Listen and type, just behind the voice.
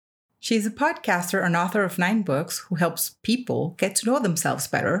She's a podcaster and author of 9 books who helps people get to know themselves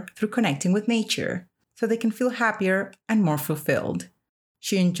better through connecting with nature so they can feel happier and more fulfilled.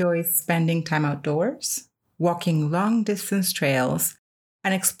 She enjoys spending time outdoors, walking long-distance trails,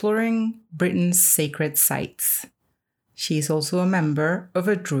 and exploring Britain's sacred sites. She is also a member of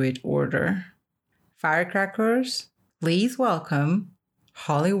a Druid order. Firecrackers, please welcome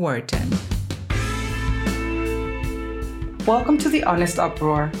Holly Wharton. Welcome to The Honest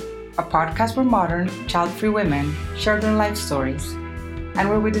Uproar, a podcast where modern, child-free women share their life stories and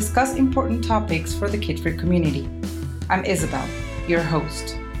where we discuss important topics for the kid-free community. I'm Isabel, your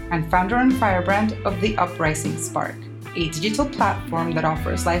host, and founder and firebrand of The Uprising Spark, a digital platform that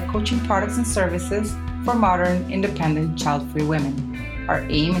offers life coaching products and services for modern, independent, child-free women. Our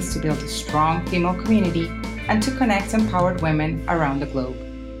aim is to build a strong female community and to connect empowered women around the globe.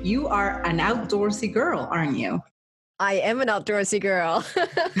 You are an outdoorsy girl, aren't you? I am an outdoorsy girl.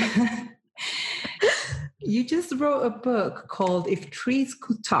 You just wrote a book called If Trees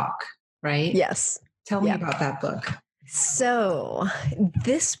Could Talk, right? Yes. Tell me about that book. So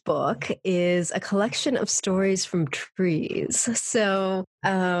this book is a collection of stories from trees. So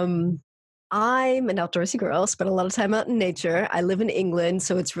I'm an outdoorsy girl, spend a lot of time out in nature. I live in England,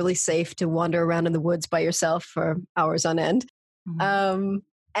 so it's really safe to wander around in the woods by yourself for hours on end. Mm-hmm.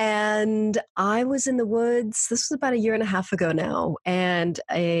 And I was in the woods, this was about 1.5 years ago now, and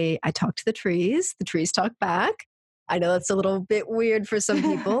I talked to the trees. The trees talk back. I know that's a little bit weird for some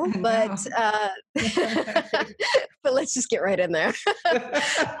people, but but let's just get right in there.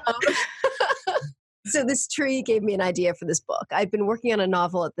 So this tree gave me an idea for this book. I'd been working on a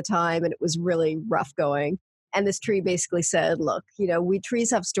novel at the time, and it was really rough going. And this tree basically said, look, we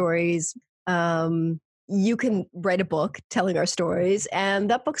trees have stories. You can write a book telling our stories, and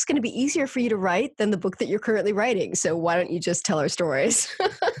that book's going to be easier for you to write than the book that you're currently writing. So why don't you just tell our stories?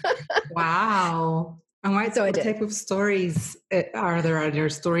 Wow. And what type of stories are there? Are there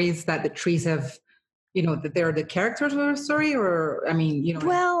stories that the trees have, that they're the characters of a story, or,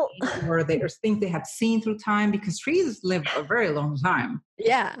 or there's things they have seen through time, because trees live a very long time.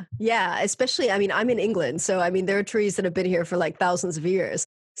 Yeah. Especially, I'm in England. So, there are trees that have been here for like thousands of years.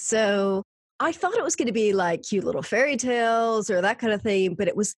 So I thought it was going to be like cute little fairy tales or that kind of thing, but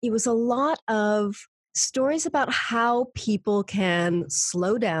it was a lot of stories about how people can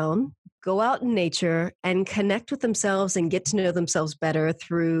slow down, go out in nature, and connect with themselves and get to know themselves better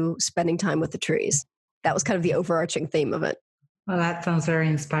through spending time with the trees. That was kind of the overarching theme of it. Well, that sounds very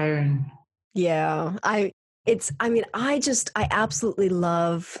inspiring. Yeah, I absolutely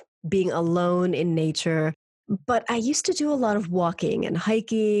love being alone in nature. But I used to do a lot of walking and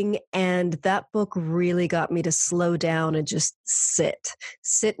hiking, and that book really got me to slow down and just sit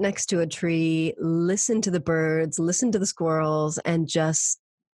next to a tree, listen to the birds, listen to the squirrels, and just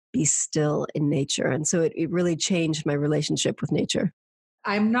be still in nature. And so it really changed my relationship with nature.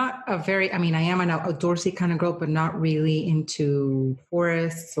 I'm not I am an outdoorsy kind of girl, but not really into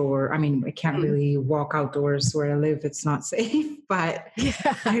forests or, I can't really walk outdoors where I live. It's not safe, but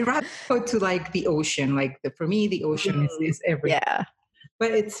I rather go to like the ocean. For me, the ocean is everything. Yeah.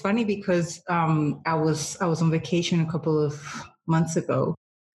 But it's funny because I was on vacation a couple of months ago,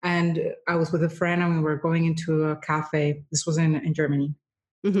 and I was with a friend, and we were going into a cafe. This was in Germany.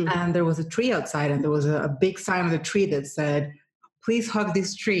 Mm-hmm. And there was a tree outside, and there was a big sign on the tree that said, "Please hug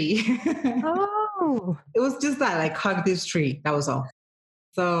this tree." Oh. It was just that, like, hug this tree. That was all.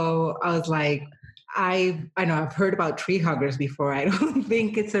 So I was like, I know I've heard about tree huggers before. I don't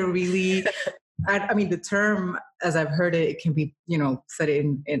think it's a really, the term, as I've heard it, it can be, said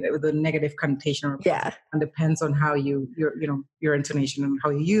in with a negative connotation. Or and depends on how your intonation and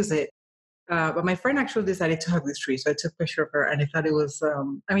how you use it. But my friend actually decided to hug this tree. So I took a picture of her, and I thought it was,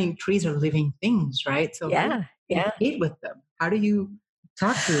 trees are living things, right? So how do you communicate with them? How do you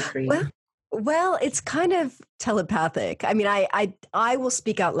talk to a tree? Well, it's kind of telepathic. I will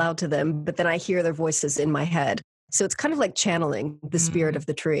speak out loud to them, but then I hear their voices in my head. So it's kind of like channeling the spirit of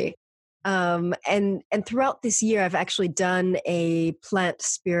the tree. And throughout this year, I've actually done a plant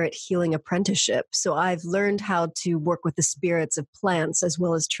spirit healing apprenticeship. So I've learned how to work with the spirits of plants as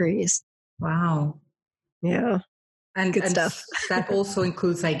well as trees. Wow. Yeah. And good stuff. That also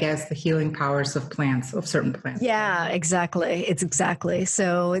includes, I guess, the healing powers of plants, of certain plants. Yeah, exactly.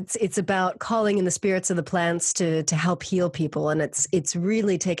 So it's about calling in the spirits of the plants to help heal people. And it's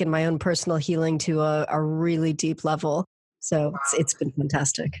really taken my own personal healing to a really deep level. So it's been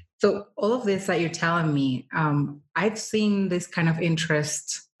fantastic. So all of this that you're telling me, I've seen this kind of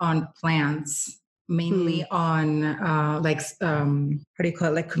interest on plants, mainly on how do you call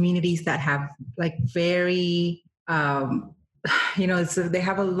it? Like communities that have like very they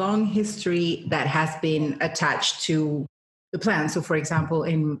have a long history that has been attached to the plant. So, for example,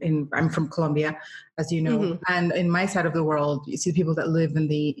 I'm from Colombia, as you know, and in my side of the world, you see people that live in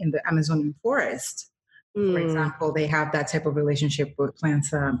the Amazonian forest. For example, they have that type of relationship with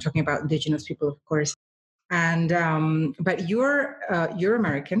plants. I'm talking about indigenous people, of course. And but you're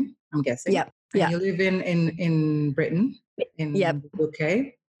American, I'm guessing. Yep. And Yeah. you live in Britain, in Yep. the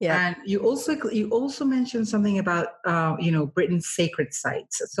UK. Yeah. And you also mentioned something about Britain's sacred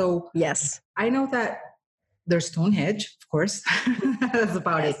sites. So Yes. I know that there's Stonehenge, of course. That's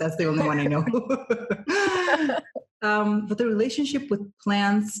about it. That's the only one I know. But the relationship with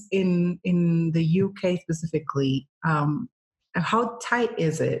plants in the UK specifically, how tight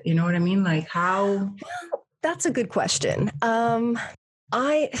is it? You know what I mean? Like how? That's a good question.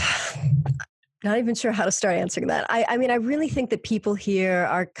 I not even sure how to start answering that. I mean, I really think that people here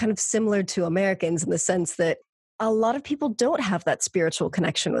are kind of similar to Americans in the sense that a lot of people don't have that spiritual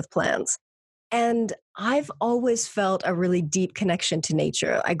connection with plants. And I've always felt a really deep connection to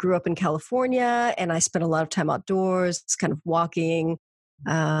nature. I grew up in California and I spent a lot of time outdoors, kind of walking.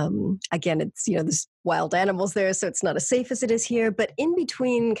 Again, it's, there's wild animals there, so it's not as safe as it is here. But in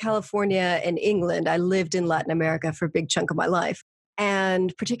between California and England, I lived in Latin America for a big chunk of my life.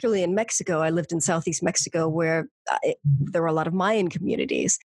 And particularly in Mexico, I lived in Southeast Mexico where there were a lot of Mayan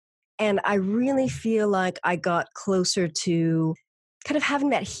communities. And I really feel like I got closer to kind of having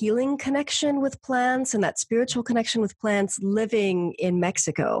that healing connection with plants and that spiritual connection with plants living in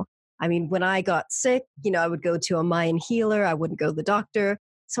Mexico. I mean, when I got sick, I would go to a Mayan healer. I wouldn't go to the doctor.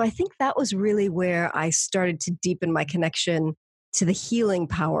 So I think that was really where I started to deepen my connection to the healing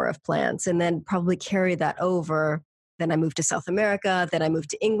power of plants and then probably carry that over. Then I moved to South America, then I moved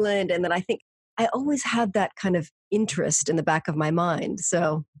to England. And then I think I always had that kind of interest in the back of my mind.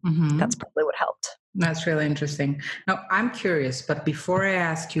 So that's probably what helped. That's really interesting. Now, I'm curious, but before I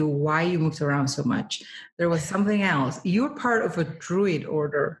ask you why you moved around so much, there was something else. You're part of a druid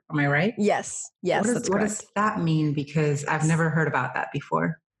order, am I right? Yes, that's correct. What does that mean? Because I've never heard about that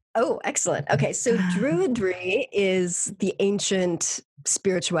before. Oh, excellent. Okay, so Druidry is the ancient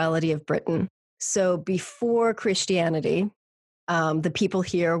spirituality of Britain. So before Christianity, the people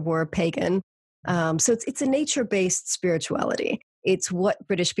here were pagan. So it's a nature-based spirituality. It's what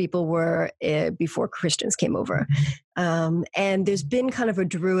British people were before Christians came over. And there's been kind of a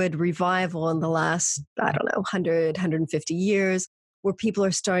Druid revival in the last, 100, 150 years, where people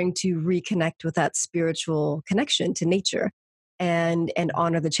are starting to reconnect with that spiritual connection to nature and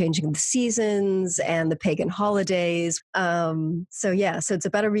honor the changing of the seasons and the pagan holidays. So it's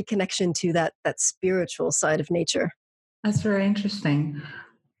about a reconnection to that spiritual side of nature. That's very interesting.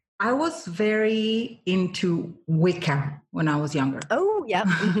 I was very into Wicca when I was younger. Oh, yeah.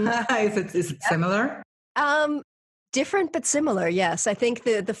 Is it similar? Different but similar, yes. I think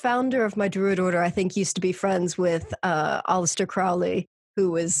the founder of my Druid order, I think, used to be friends with Aleister Crowley,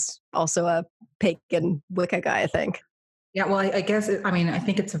 who was also a pagan Wicca guy, I think. Yeah, well, I guess, I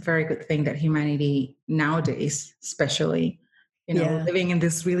think it's a very good thing that humanity nowadays, especially, living in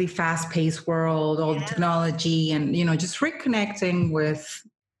this really fast-paced world, all the technology and, just reconnecting with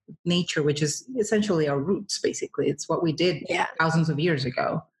nature, which is essentially our roots, basically. It's what we did thousands of years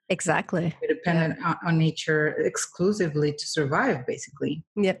ago. Exactly. We depended on nature exclusively to survive, basically.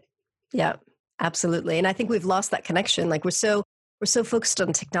 Yep. Yeah, absolutely. And I think we've lost that connection. Like we're so focused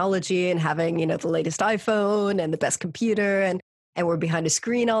on technology and having, the latest iPhone and the best computer and we're behind a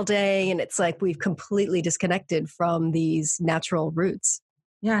screen all day. And it's like we've completely disconnected from these natural roots.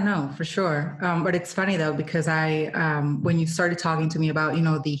 Yeah, no, for sure. But it's funny though, because when you started talking to me about,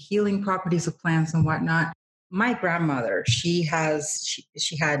 the healing properties of plants and whatnot, my grandmother, she passed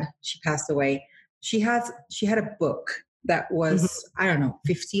away. She had a book that was,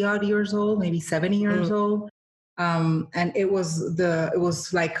 50 odd years old, maybe 70 years old. And it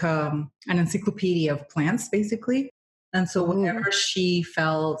was like an encyclopedia of plants, basically. And so whenever she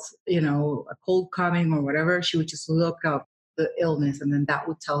felt, a cold coming or whatever, she would just look up the illness and then that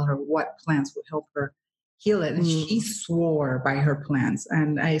would tell her what plants would help her heal it. And she swore by her plants.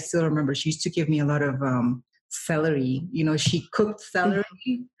 And I still remember she used to give me a lot of celery. She cooked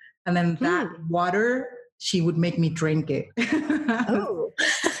celery and then that water, she would make me drink it. Oh,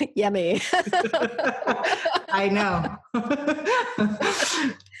 yummy. I know.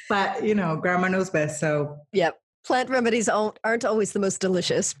 But, grandma knows best. So, yep. Plant remedies aren't always the most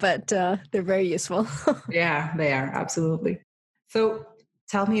delicious, but they're very useful. Yeah, they are. Absolutely. So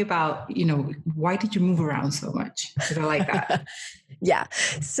tell me about, why did you move around so much? Because I like that. Yeah.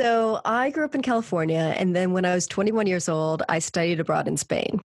 So I grew up in California. And then when I was 21 years old, I studied abroad in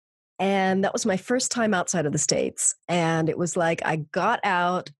Spain. And that was my first time outside of the States. And it was like I got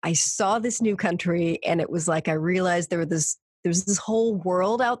out, I saw this new country, and it was like I realized there's this whole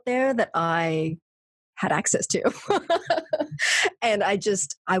world out there that I had access to. And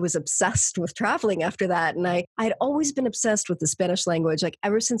I was obsessed with traveling after that. And I'd always been obsessed with the Spanish language. Like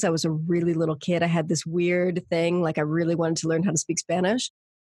ever since I was a really little kid, I had this weird thing. Like I really wanted to learn how to speak Spanish.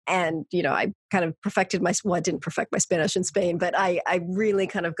 And, I kind of I didn't perfect my Spanish in Spain, but I really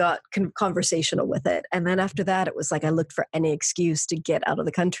kind of got conversational with it. And then after that, it was like I looked for any excuse to get out of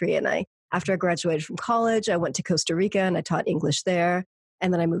the country. And after I graduated from college, I went to Costa Rica and I taught English there.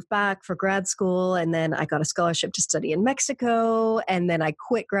 And then I moved back for grad school. And then I got a scholarship to study in Mexico. And then I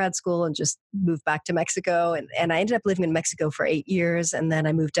quit grad school and just moved back to Mexico. And I ended up living in Mexico for 8 years. And then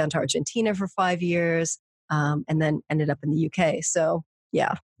I moved down to Argentina for 5 years, and then ended up in the UK. So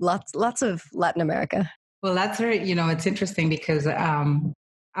yeah, lots of Latin America. Well, that's very, it's interesting because I'm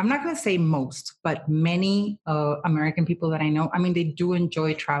not going to say most, but many American people that I know, I mean, they do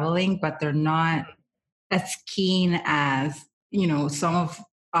enjoy traveling, but they're not as keen as, some of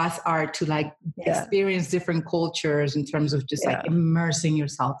us are to experience different cultures in terms of just like immersing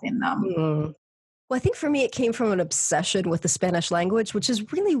yourself in them. Mm. Well, I think for me, it came from an obsession with the Spanish language, which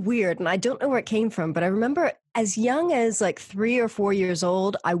is really weird. And I don't know where it came from, but I remember as young as like 3 or 4 years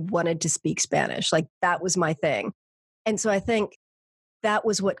old, I wanted to speak Spanish. Like that was my thing. And so I think that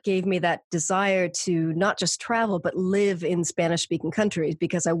was what gave me that desire to not just travel, but live in Spanish speaking countries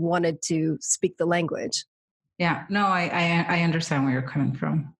because I wanted to speak the language. Yeah, no, I understand where you're coming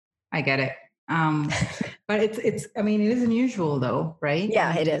from. I get it. But it's, I mean, it is unusual though, right?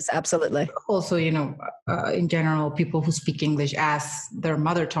 Yeah, it is. Absolutely. Also, in general, people who speak English as their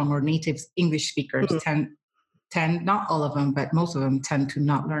mother tongue or native English speakers tend, not all of them, but most of them tend to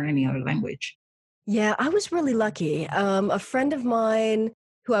not learn any other language. Yeah, I was really lucky. A friend of mine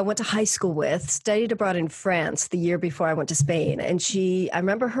who I went to high school with studied abroad in France the year before I went to Spain. And I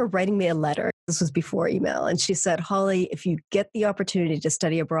remember her writing me a letter. This was before email. And she said, Holly, if you get the opportunity to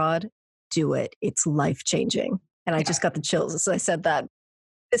study abroad, do it. It's life-changing. And I just got the chills as I said that.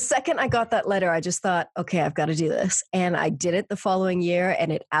 The second I got that letter, I just thought, okay, I've got to do this. And I did it the following year,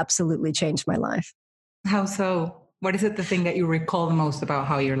 and it absolutely changed my life. How so? What is it the thing that you recall the most about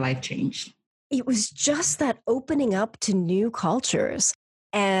how your life changed? It was just that opening up to new cultures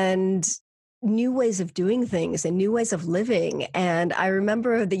and new ways of doing things and new ways of living. And I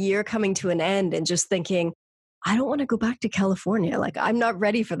remember the year coming to an end and just thinking, I don't want to go back to California. Like, I'm not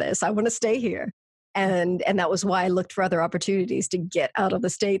ready for this. I want to stay here. And that was why I looked for other opportunities to get out of the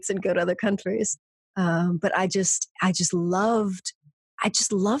States and go to other countries. But I just loved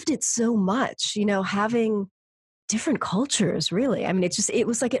it so much, having different cultures, really. I mean, it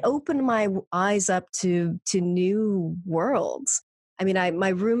was like it opened my eyes up to new worlds. I mean, my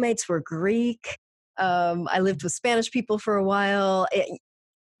roommates were Greek. I lived with Spanish people for a while.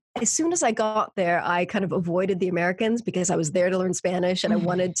 As soon as I got there, I kind of avoided the Americans because I was there to learn Spanish and I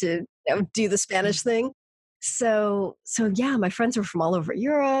wanted to do the Spanish thing. So yeah, my friends were from all over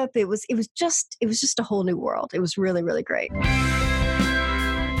Europe. It was just a whole new world. It was really, really great.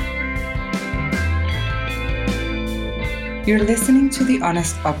 You're listening to The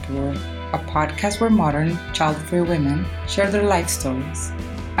Honest Uproar, a podcast where modern, child-free women share their life stories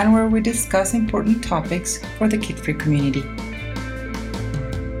and where we discuss important topics for the kid-free community.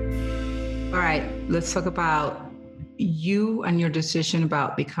 All right, let's talk about you and your decision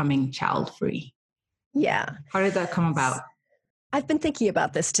about becoming child-free. Yeah. How did that come about? I've been thinking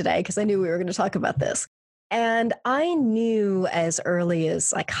about this today because I knew we were going to talk about this. And I knew as early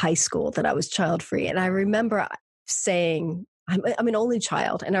as like high school that I was child-free. And I remember saying, I'm an only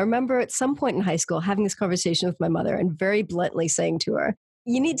child. And I remember at some point in high school having this conversation with my mother and very bluntly saying to her,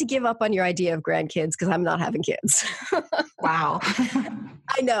 you need to give up on your idea of grandkids because I'm not having kids. Wow.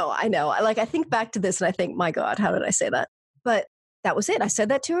 I know. Like, I think back to this and I think, my God, how did I say that? But that was it. I said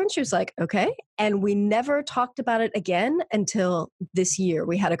that to her and she was like, okay. And we never talked about it again until this year.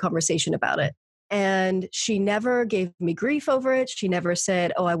 We had a conversation about it. And she never gave me grief over it. She never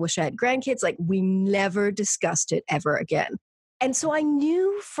said, oh, I wish I had grandkids. Like, we never discussed it ever again. And so I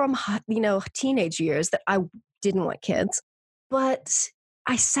knew from, teenage years that I didn't want kids, but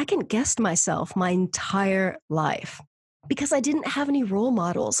I second guessed myself my entire life because I didn't have any role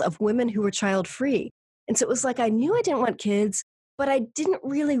models of women who were child free. And so it was like, I knew I didn't want kids, but I didn't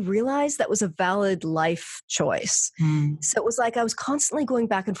really realize that was a valid life choice. So it was like, I was constantly going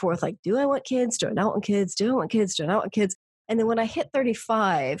back and forth, like, do I want kids? Do I not want kids? Do I want kids? Do I not want kids? And then when I hit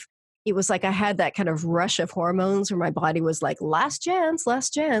 35, it was like I had that kind of rush of hormones where my body was like, last chance.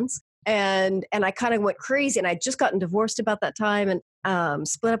 And I kind of went crazy, and I'd just gotten divorced about that time, and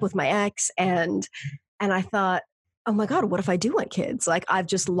split up with my ex, and I thought, oh my God, what if I do want kids? Like, I've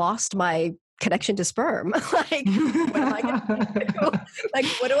just lost my connection to sperm. Like, what am I going to do? Like,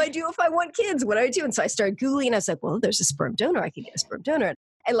 what do I do if I want kids? What do I do? And so I started Googling, and I was like, well, there's a sperm donor. I can get a sperm donor.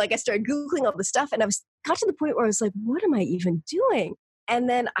 And like, I started Googling all this stuff, and got to the point where I was like, what am I even doing? And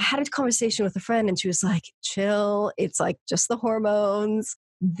then I had a conversation with a friend, and she was like, chill. It's like just the hormones.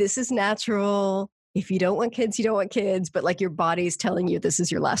 This is natural. If you don't want kids, you don't want kids, but like your body's telling you this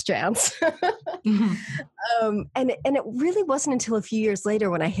is your last chance. Mhm. And it really wasn't until a few years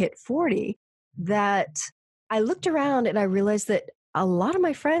later when I hit 40 that I looked around and I realized that a lot of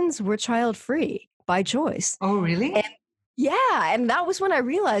my friends were child free by choice. Oh, really? And yeah, and that was when I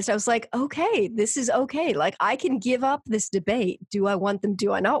realized, I was like, okay, this is okay. Like, I can give up this debate. Do I want them?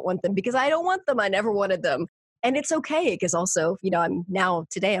 Do I not want them? Because I don't want them. I never wanted them. And it's okay, because also,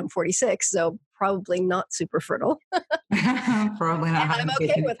 today I'm 46, so probably not super fertile. Probably not. And I'm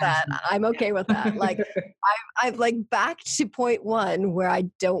okay with that. I'm okay with that. Like, I've like back to point one where I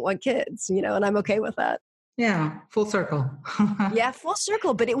don't want kids, and I'm okay with that. Yeah, full circle. Yeah, full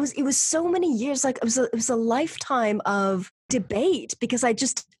circle. But it was so many years. Like, it was a lifetime of debate, because I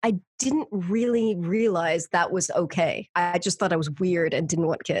didn't really realize that was okay. I just thought I was weird and didn't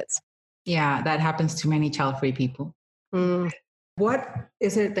want kids. Yeah, that happens to many child-free people. Mm. What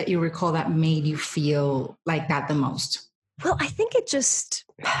is it that you recall that made you feel like that the most? Well, I think it just,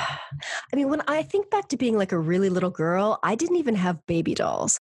 when I think back to being like a really little girl, I didn't even have baby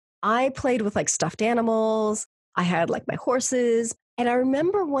dolls. I played with like stuffed animals. I had like my horses. And I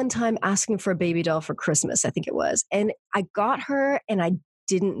remember one time asking for a baby doll for Christmas, I think it was. And I got her and I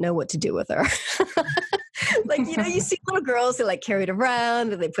didn't know what to do with her. Like, you see little girls, they like carry it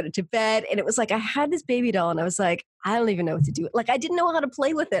around and they put it to bed. And it was like, I had this baby doll and I was like, I don't even know what to do. Like, I didn't know how to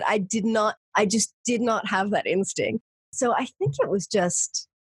play with it. I just did not have that instinct. So I think it was just,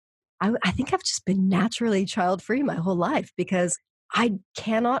 I think I've just been naturally child free my whole life, because I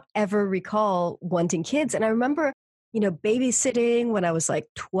cannot ever recall wanting kids. And I remember, babysitting when I was like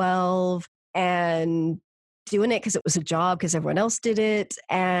 12 and doing it because it was a job, because everyone else did it.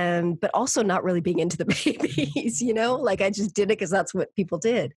 But also not really being into the babies, like I just did it because that's what people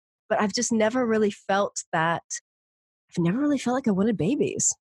did. But I've just never really felt that. I've never really felt like I wanted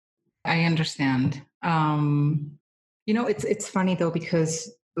babies. I understand. It's funny though, because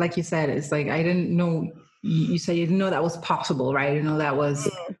like you said, it's like, I didn't know, you said you didn't know that was possible, right? I didn't know that was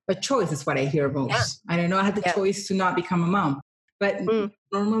a choice, is what I hear most. Yeah. I didn't know I had the choice to not become a mom. But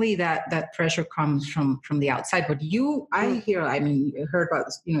normally that pressure comes from the outside. But I heard about,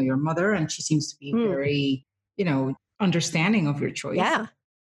 your mother, and she seems to be very, understanding of your choice. Yeah.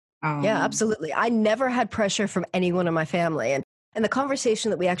 Yeah, absolutely. I never had pressure from anyone in my family. And the conversation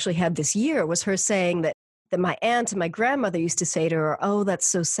that we actually had this year was her saying that my aunt and my grandmother used to say to her, oh, that's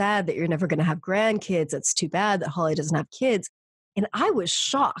so sad that you're never going to have grandkids. It's too bad that Holly doesn't have kids. And I was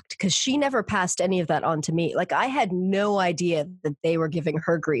shocked, because she never passed any of that on to me. Like, I had no idea that they were giving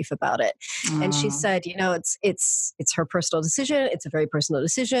her grief about it. And she said, it's her personal decision. It's a very personal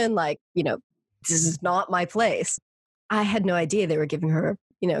decision. Like, this is not my place. I had no idea they were giving her,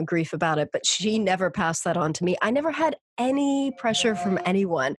 grief about it, but she never passed that on to me. I never had any pressure from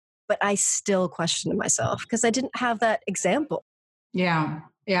anyone, but I still questioned myself because I didn't have that example. Yeah.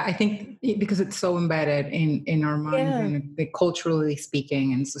 Yeah, I think because it's so embedded in our minds, and culturally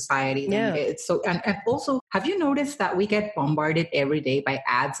speaking, in society. Yeah. It's so, and also, have you noticed that we get bombarded every day by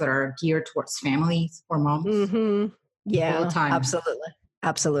ads that are geared towards families or moms? Mm-hmm. Yeah, all the time.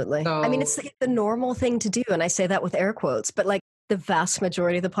 Absolutely. So, it's the normal thing to do. And I say that with air quotes, but like the vast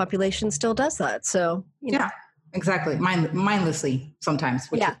majority of the population still does that. So, yeah, exactly. Mindlessly sometimes,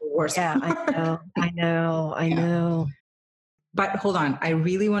 which is the worst. Yeah, I know. But hold on, I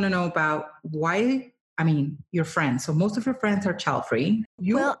really want to know about why, your friends. So most of your friends are child-free.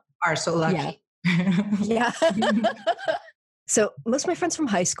 You are so lucky. Yeah. So most of my friends from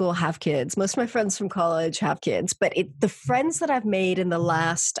high school have kids. Most of my friends from college have kids. But the friends that I've made in the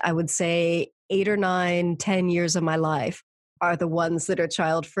last, I would say, 8 or 9, 10 years of my life are the ones that are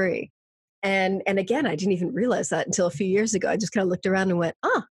child-free. And again, I didn't even realize that until a few years ago. I just kind of looked around and went,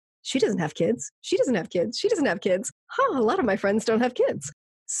 she doesn't have kids. She doesn't have kids. She doesn't have kids. A lot of my friends don't have kids.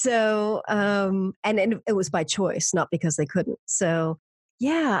 So, and it was by choice, not because they couldn't. So,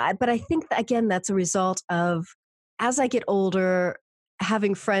 yeah, but I think, again, that's a result of, as I get older,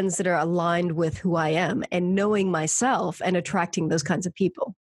 having friends that are aligned with who I am and knowing myself and attracting those kinds of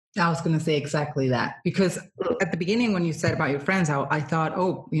people. I was going to say exactly that, because at the beginning, when you said about your friends, I thought,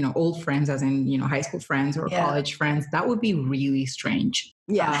 oh, old friends, as in, high school friends or Yeah. college friends, that would be really strange.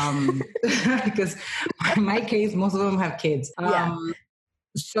 Yeah. Because in my case, most of them have kids. Yeah.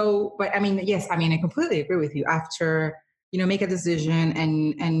 So, but I mean, yes, I mean, I completely agree with you. After, make a decision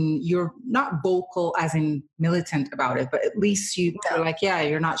and you're not vocal as in militant about it, but at least you're No. like, yeah,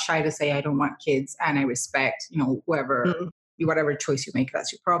 you're not shy to say, I don't want kids and I respect, whatever choice you make,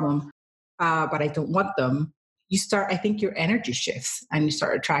 that's your problem. But I don't want them. You start, I think your energy shifts and you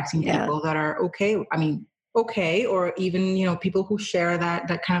start attracting people that are okay. I mean, okay. Or even, people who share that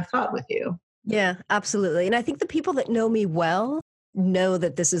kind of thought with you. Yeah, absolutely. And I think the people that know me well know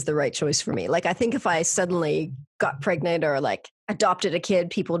that this is the right choice for me. Like, I think if I suddenly got pregnant or like adopted a kid,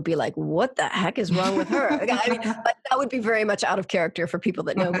 people would be like, what the heck is wrong with her? Like, that would be very much out of character for people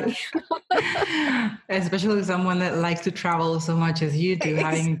that know me. Especially someone that likes to travel so much as you do,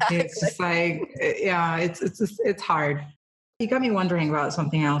 having kids. Just like, yeah, it's hard. You got me wondering about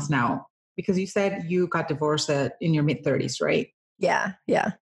something else now, because you said you got divorced in your mid-30s, right? Yeah,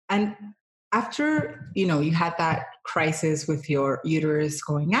 yeah. And after, you had that crisis with your uterus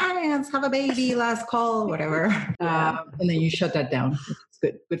going, let's have a baby, last call, whatever. And then you shut that down.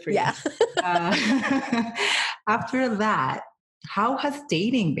 It's good for you. After that, how has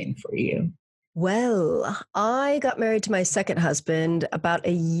dating been for you? Well, I got married to my second husband about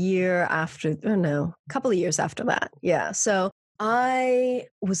a couple of years after that. Yeah. So I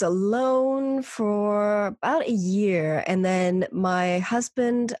was alone for about a year. And then my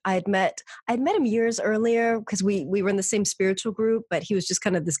husband, I'd met him years earlier because we were in the same spiritual group, but he was just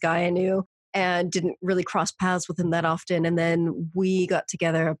kind of this guy I knew and didn't really cross paths with him that often. And then we got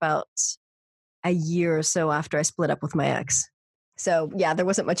together about a year or so after I split up with my ex. So yeah, there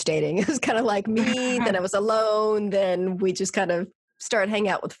wasn't much dating. It was kind of like me, then I was alone, then we just kind of started hanging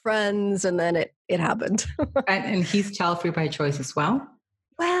out with friends, and then it happened. and he's child-free by choice as well?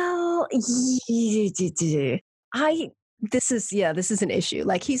 Well, this is an issue.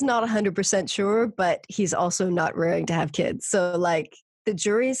 Like, he's not 100% sure, but he's also not raring to have kids. So like, the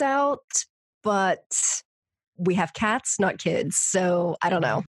jury's out, but we have cats, not kids. So I don't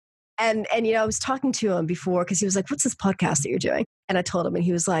know. And I was talking to him before because he was like, what's this podcast that you're doing? And I told him, and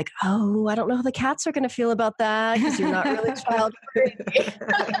he was like, oh, I don't know how the cats are going to feel about that because you're not really child free.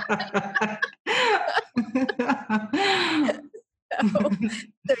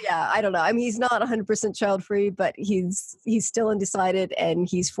 So yeah, I don't know. I mean, he's not 100% child free, but he's still undecided, and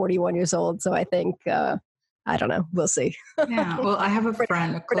he's 41 years old. So I think, I don't know. We'll see. Yeah. Well, I have a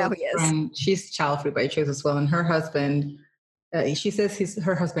friend, a close friend. She's child free by choice as well. And her husband, she says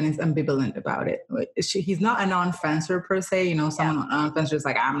her husband is ambivalent about it. He's not a non-fencer per se. Someone non-fencer is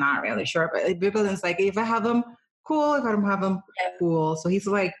like, I'm not really sure. But ambivalent's like, if I have them, cool. If I don't have them, cool. So he's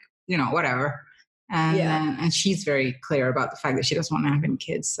like, whatever. And she's very clear about the fact that she doesn't want to have any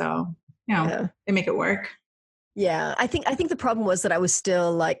kids. So, they make it work. Yeah. I think the problem was that I was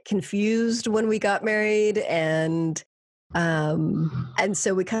still like confused when we got married, and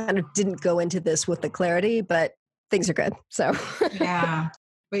so we kind of didn't go into this with the clarity, but things are good. So yeah,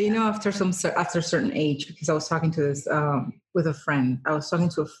 but after a certain age, because I was talking to this with a friend. I was talking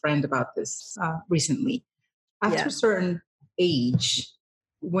to a friend about this recently. After a certain age,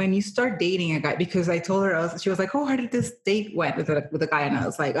 when you start dating a guy, because I told her, she was like, "Oh, how did this date went with a guy?" And I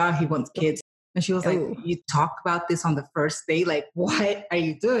was like, "Oh, he wants kids." And she was like, "You talk about this on the first date? Like, what are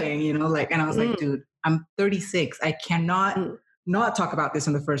you doing?" And I was like, "Dude, I'm 36. I cannot." Not talk about this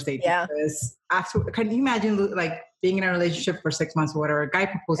on the first date, because can you imagine like being in a relationship for 6 months or whatever, a guy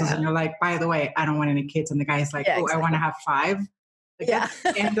proposes and you're like, by the way, I don't want any kids, and the guy's like, I want to have 5. Like, that's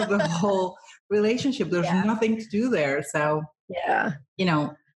the end of the whole relationship. There's nothing to do there. So when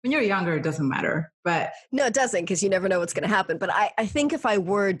you're younger, it doesn't matter. But no, it doesn't, because you never know what's going to happen. But I think if I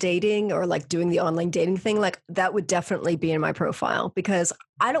were dating or like doing the online dating thing, like that would definitely be in my profile, because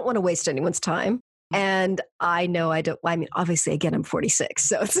I don't want to waste anyone's time. And I know I mean, obviously, again, I'm 46,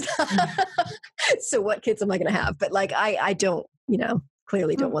 so it's not, so what kids am I going to have? But like, I don't,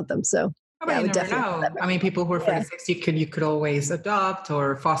 clearly don't want them. So you never know. I mean, people who are 46, you could always adopt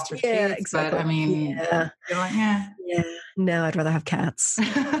or foster kids. Exactly. But I mean, you're like, no, I'd rather have cats.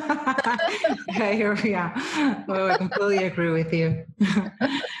 Yeah. Well, I completely agree with you.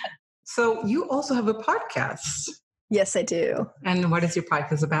 So you also have a podcast. Yes, I do. And what is your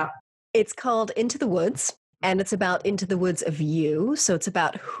podcast about? It's called Into the Woods, and it's about into the woods of you. So it's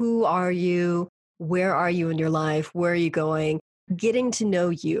about who are you, where are you in your life, where are you going, getting to know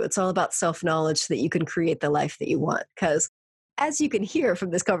you. It's all about self-knowledge so that you can create the life that you want. Because as you can hear from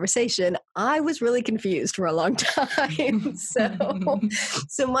this conversation, I was really confused for a long time.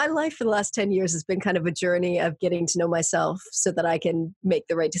 So my life for the last 10 years has been kind of a journey of getting to know myself so that I can make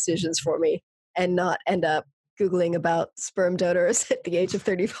the right decisions for me and not end up Googling about sperm donors at the age of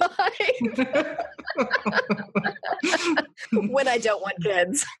 35 when I don't want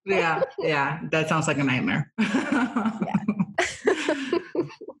kids. Yeah, that sounds like a nightmare. Yeah.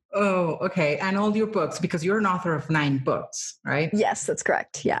 Oh, okay. And all your books, because you're an author of 9 books, right? Yes, that's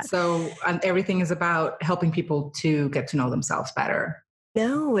correct. Yeah. So everything is about helping people to get to know themselves better.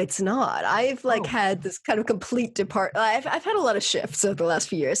 No, it's not. I've had this kind of complete I've had a lot of shifts over the last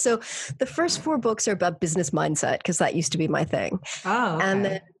few years. So the first 4 books are about business mindset because that used to be my thing. Oh, okay. And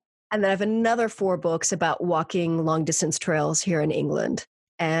then I have another 4 books about walking long distance trails here in England.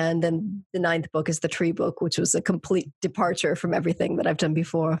 And then the 9th book is the tree book, which was a complete departure from everything that I've done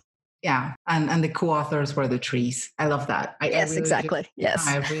before. Yeah. And the co-authors were the trees. I love that. Yes, really exactly. Yes.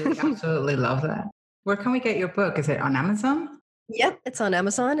 I really absolutely love that. Where can we get your book? Is it on Amazon? Yep, it's on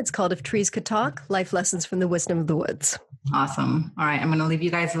Amazon. It's called If Trees Could Talk, Life Lessons from the Wisdom of the Woods. Awesome. All right. I'm going to leave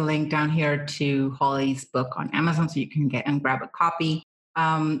you guys a link down here to Holly's book on Amazon so you can get and grab a copy.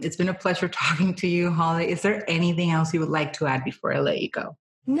 It's been a pleasure talking to you, Holly. Is there anything else you would like to add before I let you go?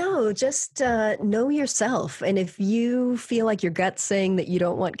 No, just know yourself. And if you feel like your gut's saying that you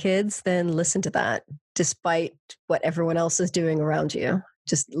don't want kids, then listen to that, despite what everyone else is doing around you.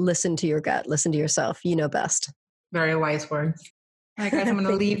 Just listen to your gut. Listen to yourself. You know best. Very wise words. All right, guys, I'm going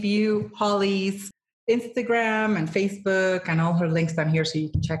to leave you Holly's Instagram and Facebook and all her links down here so you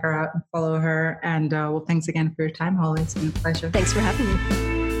can check her out and follow her. And thanks again for your time, Holly. It's been a pleasure. Thanks for having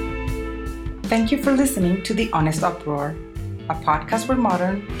me. Thank you for listening to The Honest Uproar, a podcast where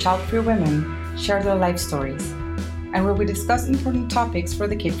modern, child-free women share their life stories and where we discuss important topics for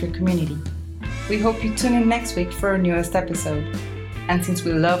the kid-free community. We hope you tune in next week for our newest episode. And since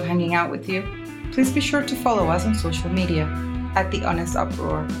we love hanging out with you, please be sure to follow us on social media at The Honest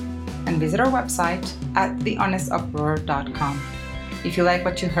Uproar and visit our website at thehonestuproar.com. If you like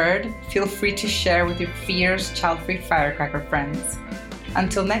what you heard, feel free to share with your fierce, child-free Firecracker friends.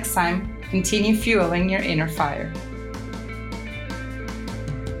 Until next time, continue fueling your inner fire.